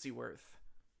Clooncyworth,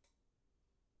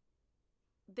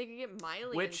 They could get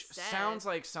Miley which instead. sounds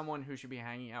like someone who should be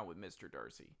hanging out with Mr.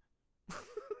 Darcy.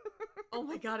 Oh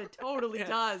my god, it totally Yeah.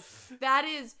 does. That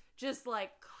is just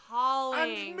like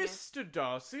calling. And Mr.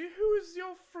 Darcy, who is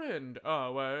your friend?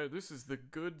 Ah, why, this is the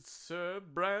good Sir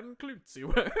Bran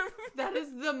Clooncyworth. That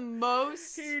is the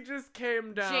most He just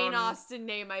came down. Jane Austen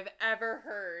name I've ever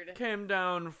heard. Came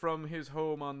down from his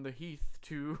home on the heath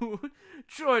to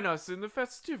join us in the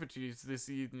festivities this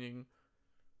evening.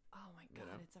 Oh my god,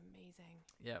 know. it's amazing.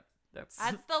 Yep, that's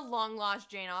That's the long lost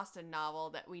Jane Austen novel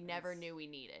that we never knew we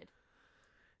needed.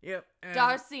 yep. And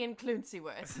Darcy and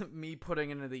Clooncyworth. me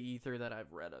putting into the ether that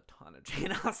I've read a ton of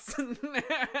Jane Austen.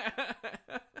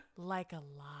 Like a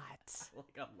lot.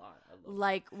 Like a lot. I love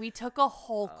Like, we took a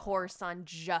whole course on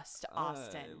just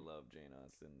Austen. I love Jane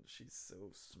Austen. She's so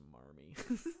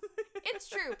smarmy. It's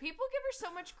true. People give her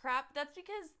so much crap. That's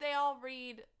because they all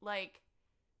read, like,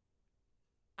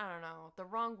 I don't know, the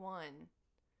wrong one.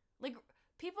 Like,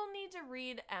 people need to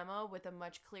read Emma with a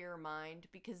much clearer mind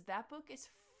because that book is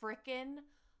freaking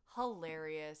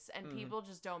hilarious, and Mhm. people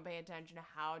just don't pay attention to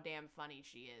how damn funny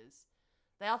she is.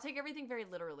 They all take everything very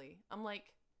literally. I'm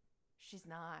like, she's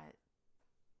not.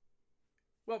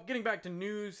 Well, getting back to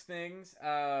news things,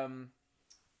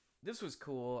 this was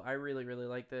cool. I really, really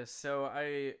like this. So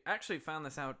I actually found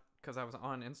this out because I was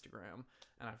on Instagram,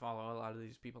 and I follow a lot of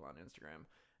these people on Instagram,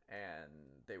 and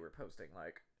they were posting,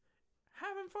 like,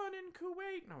 having fun in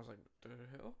Kuwait, and I was like, what the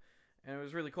hell? And it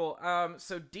was really cool.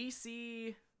 So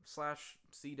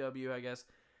DC/CW, I guess,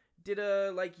 did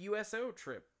a, like, USO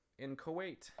trip in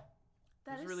Kuwait.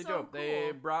 That it was is really so dope. cool.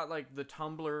 They brought, like, the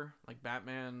Tumbler, like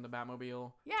Batman, the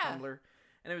Batmobile Tumbler.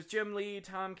 And it was Jim Lee,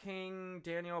 Tom King,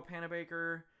 Danielle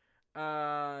Panabaker,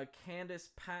 Candace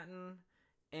Patton,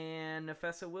 and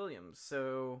Nafessa Williams.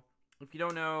 So, if you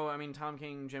don't know, I mean, Tom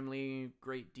King, Jim Lee,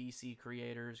 great DC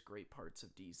creators, great parts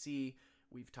of DC.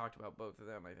 We've talked about both of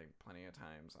them, I think, plenty of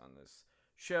times on this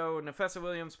show. Nafessa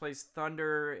Williams plays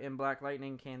Thunder in Black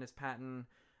Lightning. Candace Patton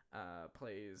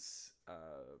plays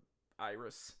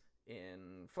Iris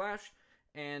in Flash.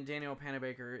 And Danielle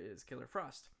Panabaker is Killer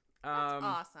Frost. That's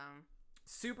awesome.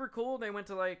 Super cool. They went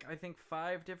to, like, I think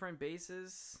 5 different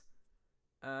bases.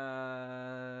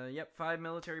 5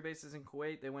 military bases in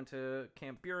Kuwait. They went to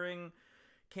Camp Buring,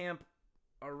 Camp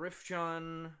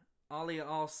Arifjan, Ali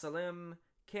Al Salim,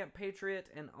 Camp Patriot,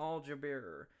 and Al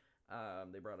Jaber.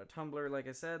 They brought a tumbler, like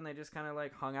I said, and they just kind of,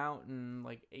 like, hung out and,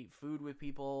 like, ate food with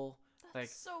people.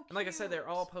 That's so cute. And like I said, they're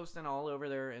all posting all over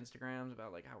their Instagrams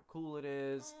about, like, how cool it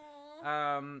is.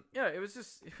 Aww. It was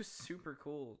super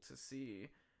cool to see.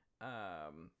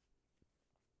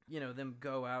 Them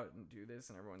go out and do this,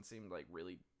 and everyone seemed, like,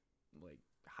 really, like,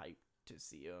 hyped to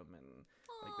see them, and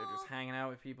like they're just hanging out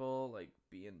with people, like,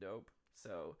 being dope.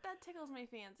 So that tickles my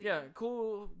fancy. yeah,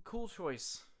 cool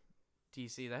choice,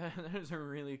 DC. That is a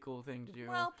really cool thing to do.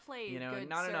 Well played. Good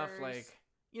not enough, sirs. like,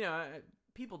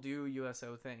 people do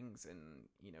USO things and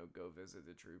go visit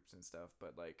the troops and stuff,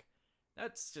 but, like,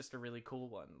 that's just a really cool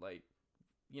one. Like,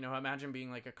 imagine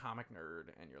being, like, a comic nerd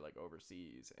and you're, like,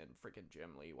 overseas, and freaking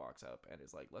Jim Lee walks up and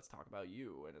is like, let's talk about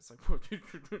you. And it's like,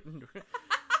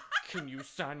 can you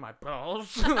sign my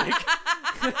balls? Like,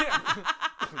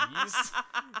 please.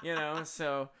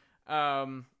 So,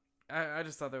 I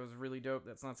just thought that was really dope.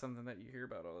 That's not something that you hear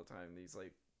about all the time. These,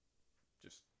 like,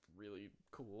 just really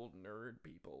cool nerd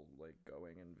people, like,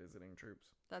 going and visiting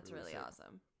troops. That's really sick.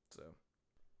 awesome. So.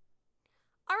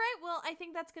 All right, well, I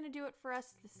think that's going to do it for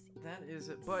us this That is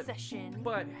it. session.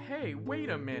 But hey, wait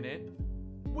a minute.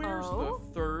 Where's Oh? the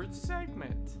third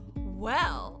segment?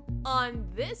 Well, on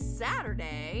this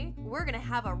Saturday, we're going to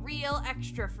have a real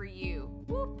extra for you.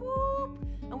 Whoop, whoop.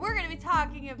 And we're going to be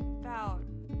talking about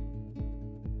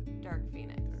Dark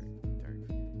Phoenix. Dark.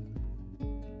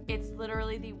 It's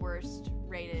literally the worst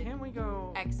rated Can we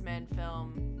go? X-Men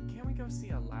film. Can we go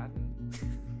see Aladdin?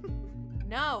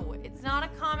 No, it's not a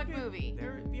comic movie.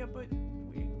 But we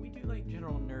do, like,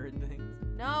 general nerd things.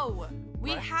 No,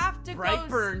 we have to go.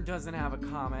 Brightburn doesn't have a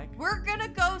comic. We're gonna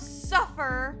go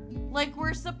suffer like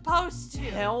we're supposed to.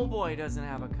 Hellboy doesn't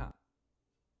have a comic.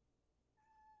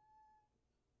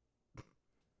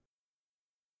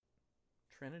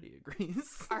 Trinity agrees.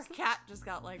 Our cat just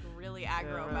got, like, really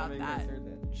aggro about that.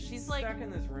 She's like- stuck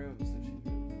in this room, so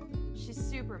She's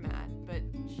super mad, but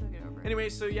she'll get over it. Anyway,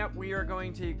 so yep, we are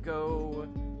going to go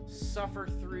suffer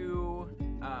through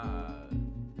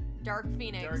Dark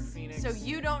Phoenix. Dark Phoenix. So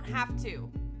you don't have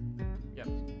to. Yep.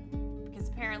 Because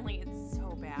apparently it's so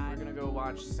We're bad. gonna go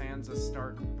watch Sansa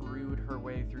Stark brood her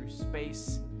way through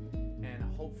space and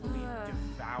hopefully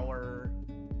devour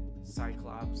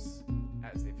Cyclops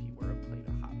as if he were a plate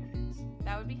of hot wings.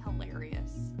 That would be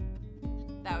hilarious.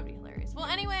 That would be hilarious. Well,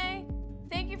 anyway,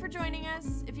 thank you for joining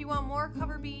us. If you want more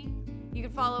Cover B, you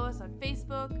can follow us on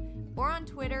Facebook or on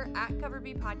Twitter at Cover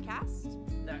B Podcast.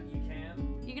 That you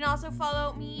can. You can also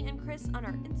follow me and Chris on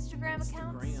our Instagram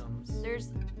accounts.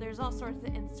 Instagrams. There's all sorts of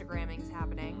Instagrammings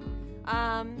happening.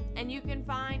 And you can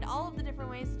find all of the different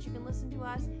ways that you can listen to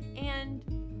us and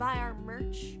buy our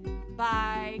merch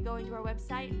by going to our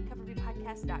website,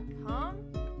 coverbpodcast.com.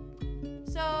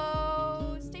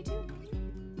 So stay tuned.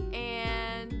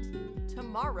 And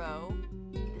tomorrow,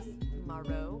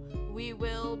 we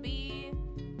will be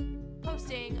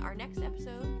posting our next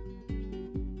episode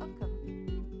of Cover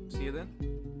B. See you then.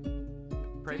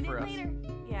 Pray Tune for in us. later.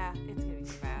 Yeah, it's